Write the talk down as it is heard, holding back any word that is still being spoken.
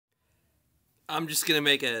I'm just gonna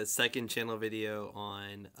make a second channel video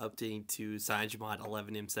on updating to CyanogenMod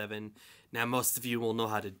 11M7. Now most of you will know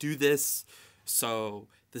how to do this, so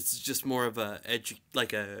this is just more of a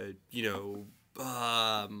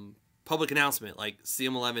public announcement. Like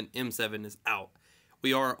CM11 M7 is out.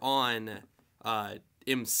 We are on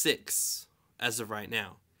M6 as of right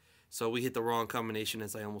now, so we hit the wrong combination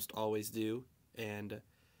as I almost always do, and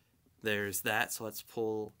there's that. So let's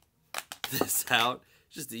pull this out.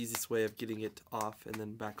 Just the easiest way of getting it off and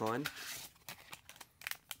then back on.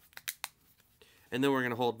 And then we're going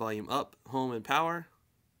to hold volume up, home, and power.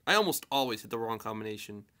 I almost always hit the wrong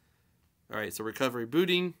combination. Alright, so recovery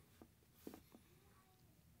booting.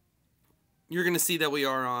 You're going to see that we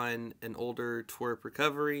are on an older TWRP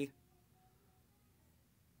recovery,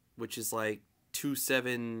 which is like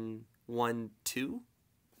 2712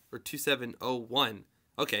 or 2701.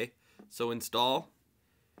 Okay, so install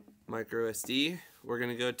micro SD. We're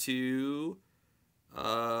going to go to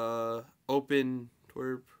open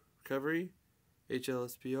TWRP recovery,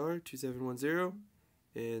 HLSPR 2710,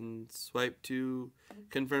 and swipe to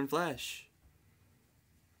confirm flash.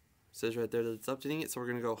 It says right there that it's updating it, so we're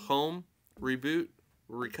going to go home, reboot,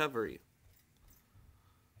 recovery.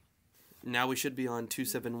 Now we should be on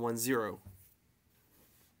 2710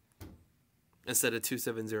 instead of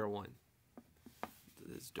 2701.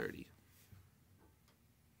 It's dirty.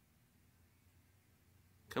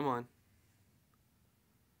 Come on.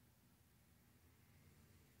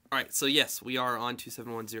 Alright, so yes, we are on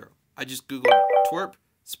 2710. I just googled TWRP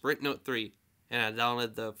Sprint Note 3, and I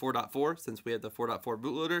downloaded the 4.4 since we had the 4.4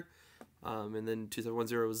 bootloader, and then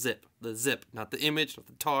 2710 was zip. The zip, not the image, not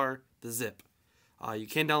the tar, the zip. You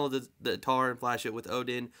can download the tar and flash it with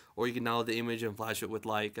Odin, or you can download the image and flash it with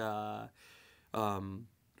like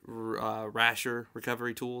Rasher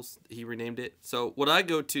recovery tools. He renamed it. So what I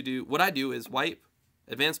do is wipe,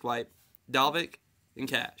 advanced wipe, Dalvik, and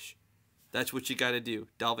cache. That's what you got to do,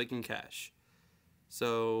 Dalvik and cache.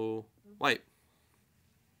 So wipe,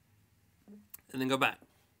 and then go back,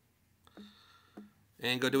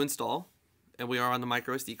 and go to install, and we are on the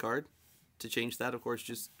micro SD card. To change that, of course,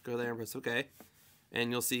 just go there and press OK,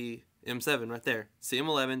 and you'll see M7 right there.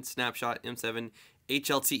 CM11, Snapshot, M7,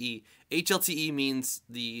 HLTE. HLTE means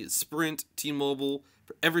the Sprint T-Mobile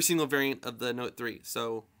for every single variant of the Note 3.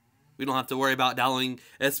 So we don't have to worry about downloading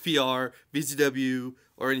SPR, VCW,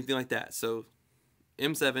 or anything like that. So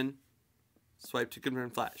M7, swipe to confirm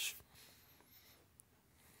flash.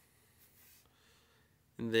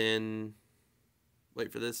 And then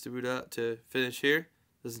wait for this to boot up to finish here.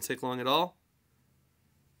 Doesn't take long at all.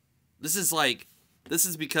 This is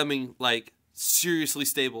becoming like seriously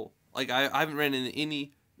stable. Like I haven't ran into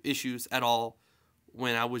any issues at all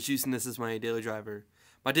when I was using this as my daily driver.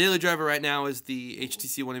 My daily driver right now is the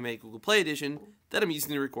HTC One M8 Google Play Edition that I'm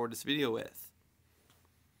using to record this video with.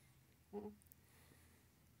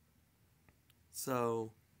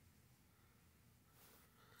 So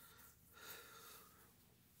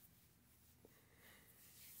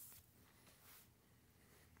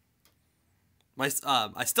I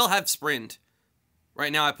still have Sprint.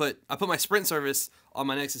 Right now I put my Sprint service on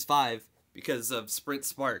my Nexus 5 because of Sprint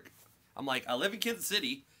Spark. I'm like, I live in Kansas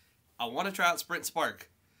City. I want to try out Sprint Spark.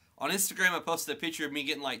 On Instagram, I posted a picture of me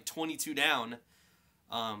getting like 22 down.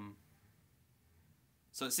 So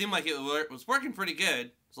it seemed like it was working pretty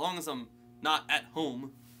good, as long as I'm not at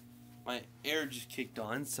home. My air just kicked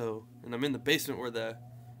on, and I'm in the basement where the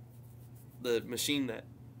machine that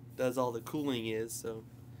does all the cooling is, so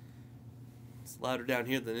it's louder down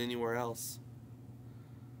here than anywhere else.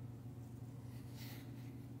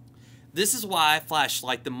 This is why I flash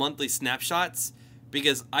like the monthly snapshots,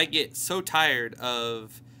 because I get so tired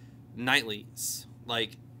of nightlies.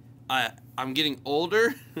 Like I'm getting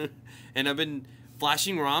older and I've been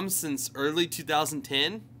flashing ROMs since early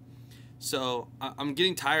 2010, so I'm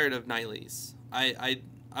getting tired of nightlies. I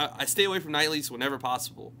stay away from nightlies whenever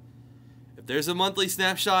possible. If there's a monthly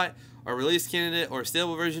snapshot or release candidate or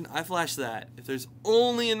stable version, I flash that. If there's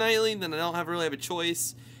only a nightly, then I don't really have a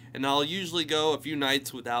choice, and I'll usually go a few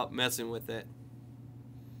nights without messing with it.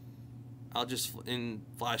 I'll just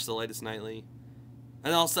flash the latest nightly.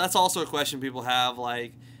 And also, that's also a question people have,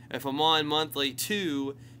 like, if I'm on monthly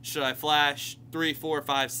 2, should I flash 3, 4,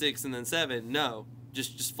 5, 6, and then 7? No.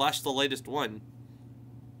 Just flash the latest one.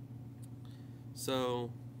 So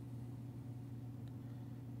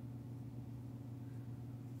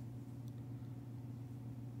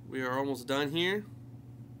we are almost done here.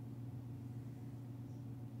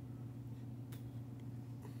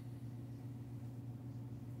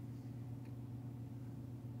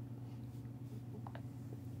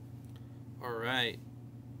 Alright,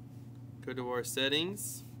 go to our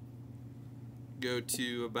settings, go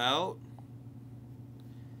to about...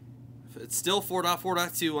 It's still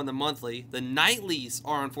 4.4.2 on the monthly. The nightlies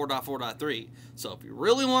are on 4.4.3. So if you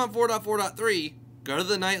really want 4.4.3, go to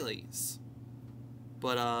the nightlies.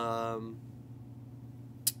 But,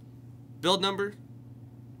 build number?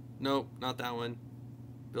 Nope, not that one.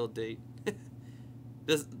 Build date.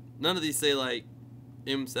 None of these say, like,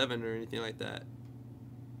 M7 or anything like that.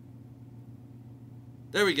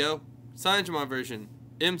 There we go. CyanogenMod version.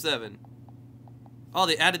 M7. Oh,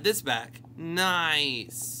 they added this back.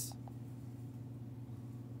 Nice.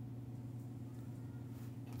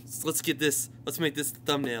 So let's get this. Let's make this the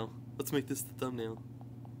thumbnail. Let's make this the thumbnail.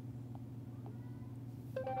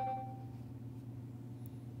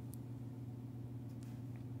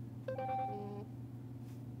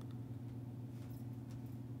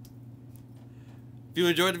 If you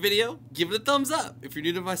enjoyed the video, give it a thumbs up. If you're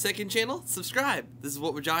new to my second channel, subscribe. This is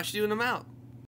what we're Josh doing. I'm out.